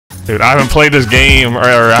Dude, I haven't played this game, or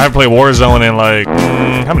I haven't played Warzone in like,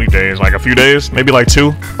 how many days? Like a few days? Maybe like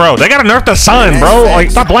 2? Bro, they gotta nerf the sun, bro. Like,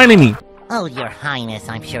 stop blinding me. Oh, your highness,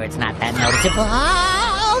 I'm sure it's not that noticeable.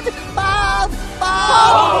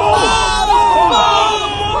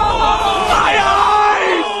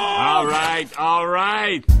 All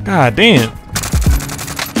right. God damn.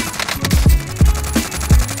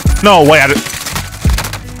 No, wait,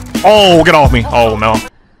 oh, get off me. Oh, no.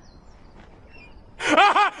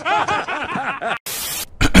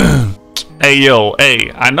 Hey, yo,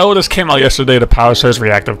 hey, I know this came out yesterday, the Power Surge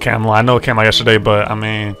Reactive Camo. I know it came out yesterday, but, I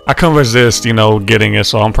mean, I couldn't resist, you know, getting it,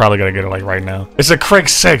 so I'm probably gonna get it, like, right now. It's a KRIG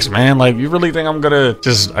 6, man. Like, you really think I'm gonna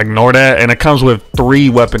just ignore that? And it comes with 3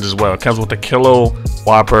 weapons as well. It comes with the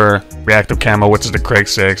Kilowhopper Reactive Camo, which is the KRIG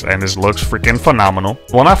 6, and this looks freaking phenomenal.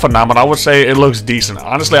 Well, not phenomenal, I would say it looks decent.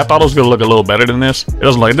 Honestly, I thought it was gonna look a little better than this. It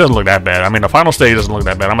doesn't look that bad. I mean, the final stage doesn't look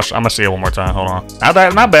that bad. I'm gonna see it one more time. Hold on.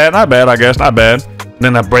 Not bad, I guess, not bad.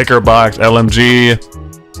 Then a breaker box, LMG,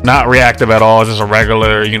 not reactive at all, just a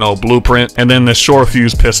regular, you know, blueprint. And then the short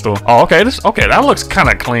fuse pistol. Oh, okay, that looks kind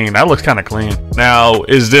of clean. Now,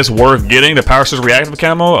 is this worth getting, the Power Surge Reactive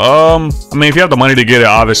Camo? I mean, if you have the money to get it,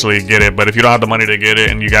 obviously get it. But if you don't have the money to get it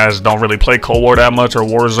and you guys don't really play Cold War that much or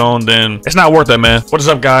Warzone, then it's not worth it, man. What is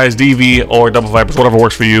up, guys? DV or Doublevipers, whatever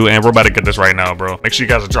works for you. And we're about to get this right now, bro. Make sure you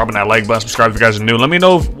guys are dropping that like button, subscribe if you guys are new. Let me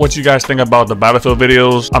know what you guys think about the Battlefield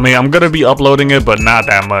videos. I mean, I'm gonna be uploading it, but not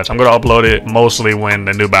that much. I'm gonna upload it mostly when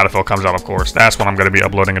the new Battlefield comes out, of course. That's when I'm gonna be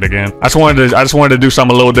uploading it again. I just wanted to do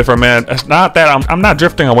something a little different, man. It's not that I'm not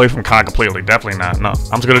drifting away from COD completely. Definitely not. No,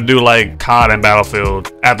 I'm just gonna do like COD and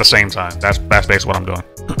Battlefield at the same time. That's basically what I'm doing.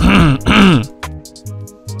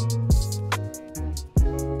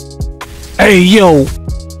 Hey, yo.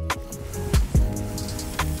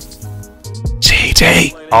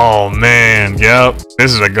 GG. Oh, man. Yep.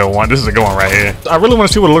 This is a good one. This is a good one right here. I really want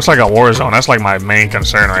to see what it looks like on Warzone. That's like my main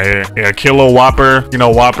concern right here. Yeah, Kilowhopper. You know,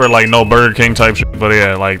 Whopper, like no Burger King type shit. But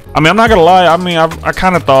yeah, like, I mean, I'm not gonna lie. I mean, I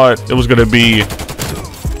kind of thought it was gonna be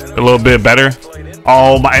a little bit better.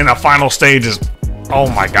 Oh, my, and the final stage is, oh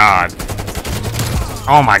my God.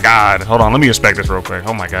 Oh my God. Hold on, let me inspect this real quick.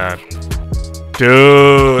 Oh my God.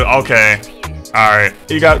 Dude, okay. Alright,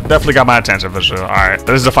 you definitely got my attention for sure. Alright,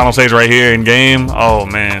 this is the final stage right here in game. Oh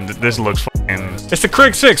man, this looks fucking... It's the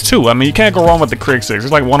KRIG 6 too. I mean, you can't go wrong with the KRIG 6.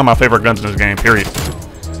 It's like one of my favorite guns in this game, period.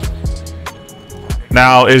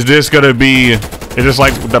 Now, is this gonna be... Is this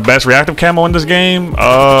like the best reactive camo in this game?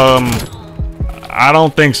 I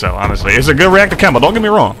don't think so, honestly. It's a good reactive camo, don't get me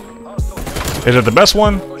wrong. Is it the best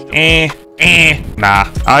one?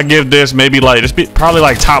 Nah. I give this maybe like, probably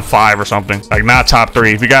like top 5 or something. Like not top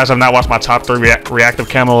 3. If you guys have not watched my top 3 reactive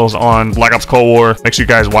camos on Black Ops Cold War, make sure you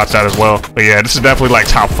guys watch that as well. But yeah, this is definitely like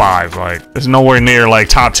top 5. Like, it's nowhere near like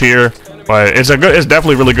top tier, but it's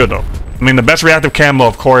definitely really good though. I mean, the best reactive camo,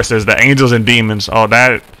 of course, is the Angels and Demons. Oh,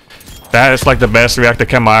 that is like the best reactive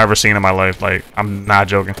camo I ever seen in my life. Like, I'm not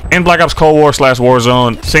joking. In Black Ops Cold War /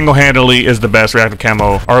 Warzone, single-handedly is the best reactive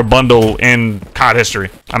camo or bundle in COD history.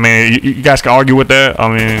 I mean, you guys can argue with that. I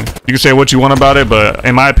mean, you can say what you want about it, but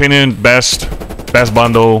in my opinion, best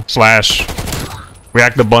bundle /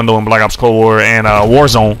 reactive bundle in Black Ops Cold War and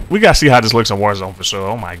Warzone. We gotta see how this looks in Warzone for sure.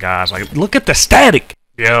 Oh my gosh, like look at the static.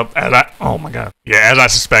 Yep, oh my God. Yeah, as I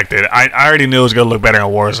suspected. I already knew it was gonna look better in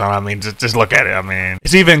Warzone. I mean, just look at it. I mean,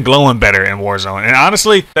 it's even glowing better in Warzone. And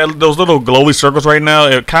honestly, those little glowy circles right now,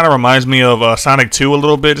 it kind of reminds me of Sonic 2 a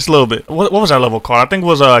little bit. Just a little bit. What was that level called? I think it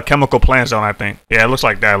was Chemical Plant Zone, I think. Yeah, it looks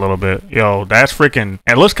like that a little bit. Yo, that's freaking...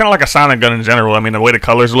 It looks kind of like a Sonic gun in general. I mean, the way the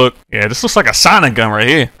colors look. Yeah, this looks like a Sonic gun right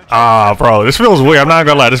here. Ah, bro, this feels weird. I'm not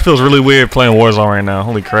gonna lie. This feels really weird playing Warzone right now.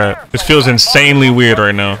 Holy crap. This feels insanely weird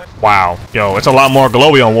right now. Wow. Yo, it's a lot more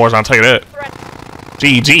glowy on Warzone, I'll tell you that.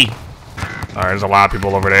 GG. Alright, there's a lot of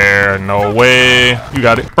people over there. No way. You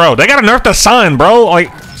got it. Bro, they gotta nerf the sun, bro.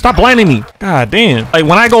 Like, stop blinding me. God damn. Like,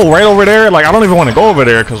 when I go right over there, like, I don't even want to go over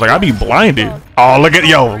there because, like, I be blinded. Oh, look at...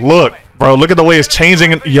 Yo, look. Bro, look at the way it's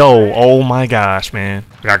changing. Yo, oh my gosh, man.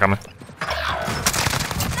 You got coming.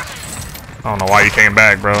 I don't know why you came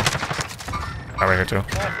back, bro. Right here, too.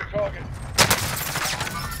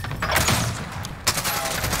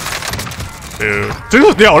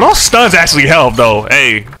 Dude, yo, those stuns actually help, though.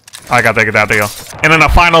 Hey, I gotta take it out there. And then the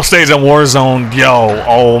final stage in Warzone, yo,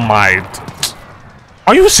 oh my.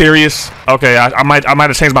 Are you serious? Okay, I might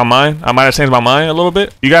have changed my mind. I might have changed my mind a little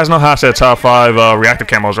bit. You guys know how I said top 5 reactive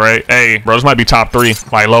camos, right? Hey, bro, this might be top 3,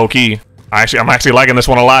 like low key. I'm actually liking this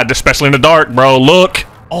one a lot, especially in the dark, bro. Look.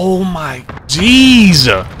 Oh my jeez.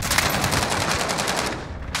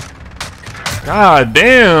 God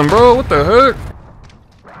damn, bro. What the heck?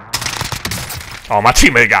 Oh, my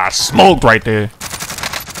teammate got smoked right there.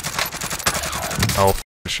 Oh,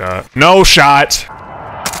 shot. No shot.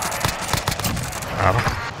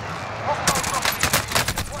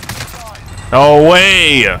 No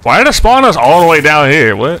way. Why did it spawn us all the way down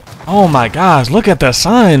here? What? Oh my gosh, look at the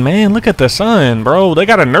sun, man. Look at the sun, bro. They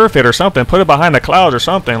gotta nerf it or something. Put it behind the clouds or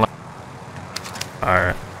something.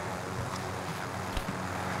 Alright.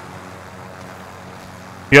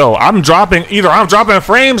 Yo, I'm dropping, either I'm dropping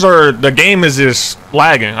frames or the game is just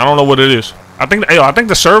lagging. I don't know what it is. I think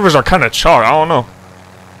the servers are kind of chalk. I don't know.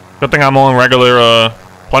 Good thing I'm on regular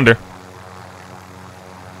plunder.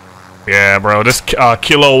 Yeah, bro, this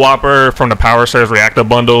Kilowhopper from the Power Surge Reactive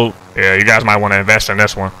Bundle. Yeah, you guys might want to invest in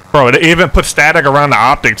this one. Bro, it even put static around the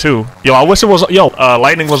optic too. Yo, I wish it was,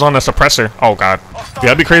 lightning was on the suppressor. Oh god. Yeah,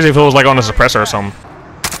 it'd be crazy if it was like on the suppressor or something.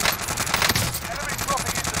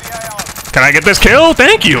 Can I get this kill?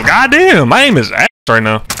 Thank you. God damn, my aim is ass right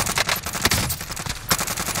now.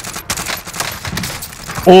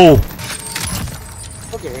 Oh.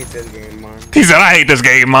 Fucking hate this game, man. He said, I hate this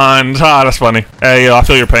game, man. Ah, that's funny. Hey, yo, I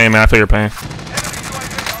feel your pain, man. I feel your pain.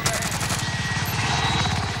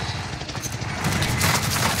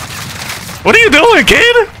 What are you doing,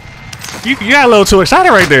 kid? You got a little too excited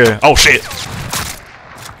right there. Oh, shit.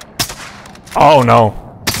 Oh, no.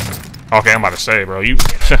 Okay, I'm about to say, bro. I'm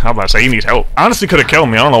about to say, he needs help. Honestly, could have killed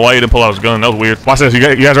me. I don't know why he didn't pull out his gun. That was weird. Watch this. You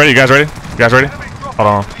guys ready? You guys ready? You guys ready? Hold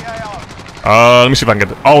on. Let me see if I can get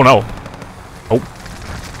this. Oh, no. Oh.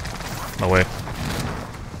 No way.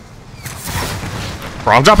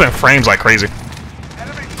 Bro, I'm dropping frames like crazy.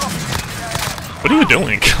 What are you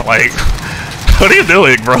doing? Like, what are you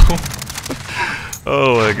doing, bro?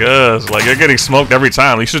 Oh my gosh. Like, you're getting smoked every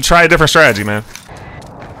time. You should try a different strategy, man.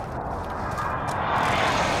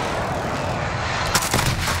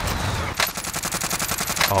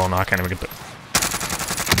 Oh no, I can't even get that.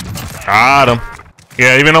 Got him.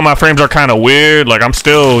 Yeah, even though my frames are kind of weird, like I'm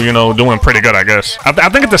still, you know, doing pretty good, I guess. I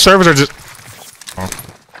think if the servers are just...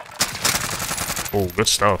 Oh, good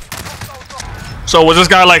stuff. So was this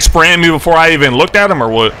guy like spraying me before I even looked at him or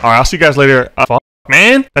what? Alright, I'll see you guys later.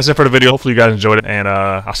 Man, that's it for the video. Hopefully you guys enjoyed it, and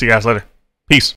I'll see you guys later. Peace.